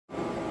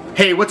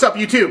Hey, what's up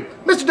YouTube?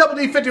 Mr. Double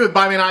D50 with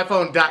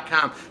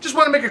BuyMeAnIPhone.com. Just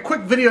want to make a quick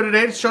video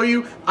today to show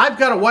you I've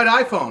got a white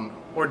iPhone,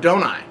 or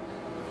don't I?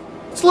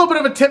 It's a little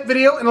bit of a tip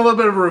video and a little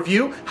bit of a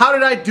review. How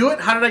did I do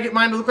it? How did I get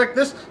mine to look like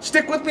this?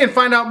 Stick with me and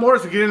find out more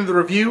as we get into the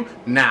review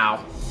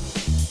now.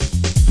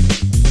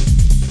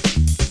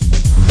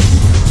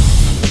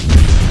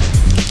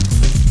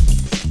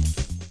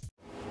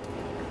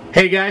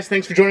 Hey guys,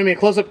 thanks for joining me at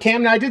Close-Up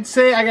Cam. Now I did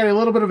say I got a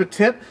little bit of a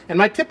tip, and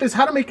my tip is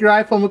how to make your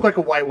iPhone look like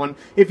a white one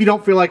if you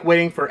don't feel like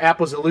waiting for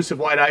Apple's elusive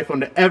white iPhone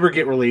to ever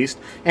get released.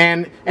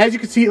 And as you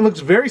can see, it looks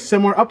very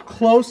similar. Up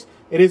close,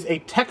 it is a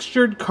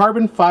textured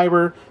carbon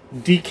fiber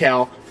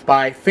decal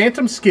by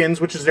Phantomskinz,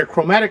 which is their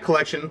chromatic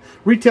collection.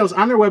 Retails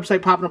on their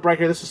website, popping up right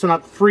here. This is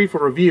not free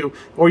for review,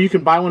 or you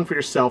can buy one for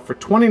yourself for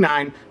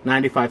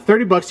 $29.95.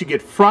 30 bucks, you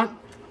get front,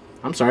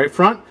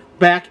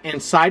 back,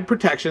 and side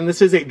protection.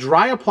 This is a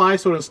dry apply,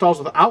 so it installs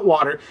without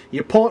water.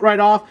 You pull it right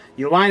off,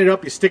 you line it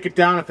up, you stick it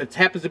down. If it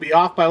happens to be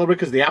off by a little bit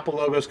because the Apple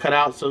logo is cut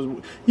out, so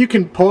you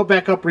can pull it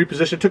back up,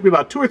 reposition. It took me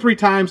about 2 or 3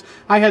 times.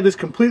 I had this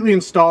completely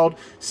installed,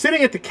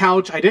 sitting at the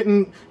couch. I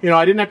didn't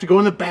have to go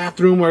in the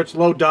bathroom where it's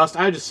low dust.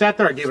 I just sat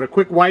there. I gave it a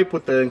quick wipe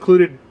with the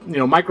included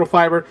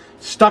microfiber,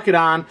 stuck it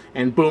on,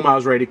 and boom, I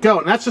was ready to go.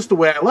 And that's just the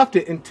way I left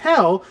it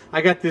until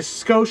I got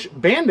this Scosche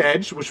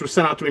BandEDGE, which was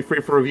sent out to me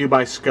free for review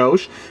by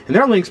Scosche, and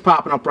their link's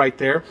popping up right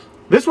there.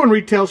 This one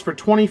retails for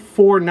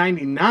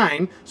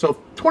 $24.99,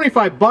 so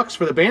 25 bucks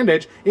for the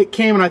BandEDGE. It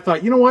came and I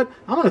thought, you know what,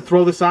 I'm going to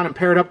throw this on and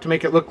pair it up to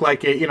make it look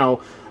like it,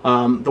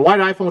 the white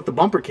iPhone with the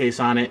bumper case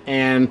on it.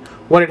 And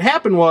what had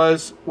happened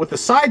was, with the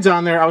sides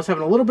on there, I was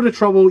having a little bit of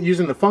trouble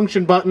using the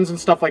function buttons and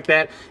stuff like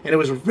that, and it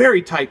was a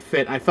very tight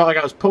fit. I felt like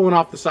I was pulling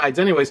off the sides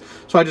anyways,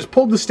 so I just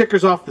pulled the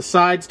stickers off the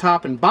sides,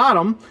 top and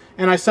bottom,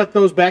 and I set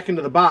those back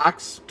into the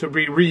box to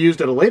be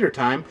reused at a later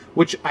time,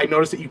 which I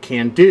noticed that you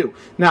can do.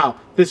 Now,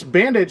 this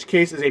BandEDGE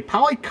case is a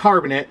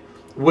polycarbonate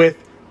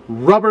with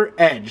rubber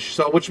edge,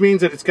 so which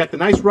means that it's got the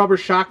nice rubber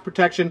shock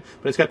protection,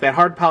 but it's got that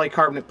hard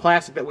polycarbonate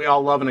plastic that we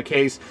all love in a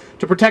case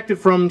to protect it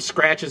from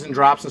scratches and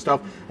drops and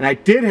stuff. And I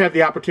did have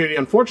the opportunity,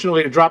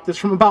 unfortunately, to drop this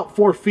from about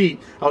 4 feet.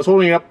 I was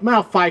holding it up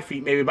about 5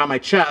 feet maybe by my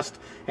chest,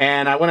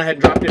 and I went ahead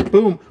and dropped it,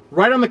 boom,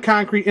 right on the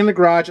concrete in the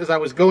garage as I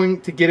was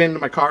going to get into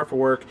my car for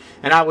work,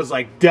 and I was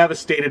like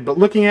devastated. But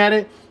looking at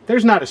it,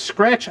 there's not a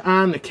scratch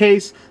on the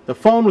case. The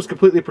phone was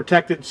completely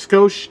protected.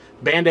 Scosche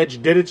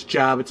BandEDGE did its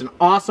job. It's an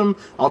awesome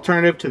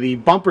alternative to the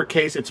bumper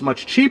case. It's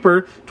much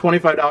cheaper,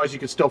 $25. You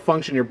can still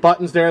function your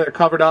buttons there. They're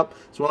covered up,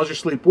 as well as your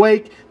sleep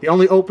wake. The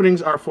only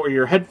openings are for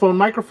your headphone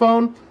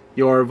microphone,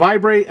 your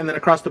vibrate, and then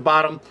across the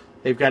bottom,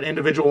 they've got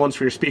individual ones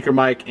for your speaker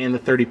mic and the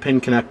 30-pin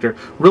connector.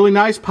 Really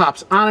nice,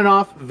 pops on and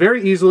off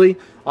very easily.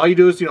 All you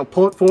do is,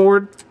 pull it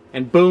forward,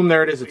 and boom,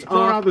 there it is. It's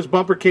on out this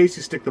bumper case.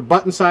 You stick the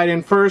button side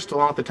in first,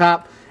 along with the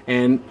top,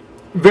 and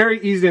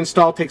very easy to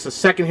install. Takes a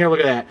second here.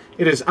 Look at that.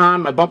 It is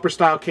on. My bumper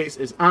style case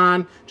is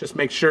on. Just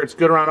make sure it's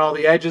good around all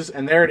the edges,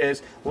 and there it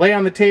is. Lay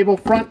on the table,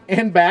 front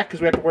and back, because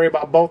we have to worry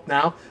about both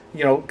now.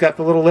 Got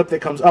the little lip that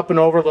comes up and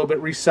over, a little bit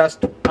recessed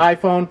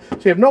iPhone. So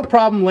you have no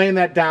problem laying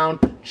that down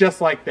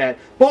just like that.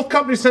 Both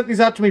companies sent these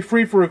out to me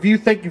free for review.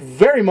 Thank you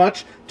very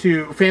much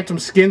to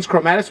Phantomskinz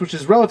Chromatics, which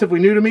is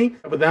relatively new to me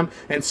with them.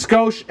 And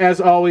Scosche,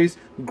 as always,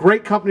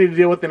 great company to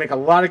deal with. They make a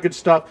lot of good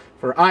stuff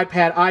for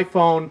iPad,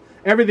 iPhone,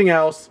 everything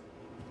else.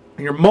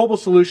 Your mobile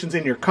solutions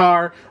in your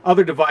car,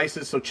 other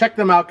devices. So check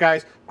them out,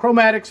 guys.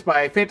 Chromatics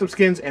by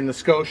Phantomskinz and the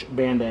Scosche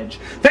BandEDGE.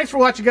 Thanks for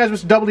watching, guys.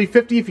 Mr. Double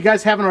D50. If you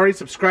guys haven't already,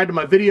 subscribe to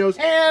my videos.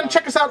 And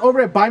check us out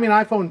over at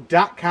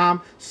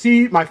BuyMeAnIPhone.com.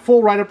 See my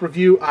full write-up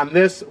review on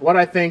this, what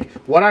I think,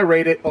 what I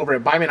rate it, over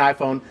at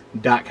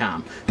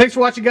BuyMeAnIPhone.com. Thanks for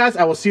watching, guys.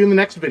 I will see you in the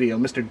next video.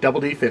 Mr. Double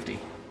D50.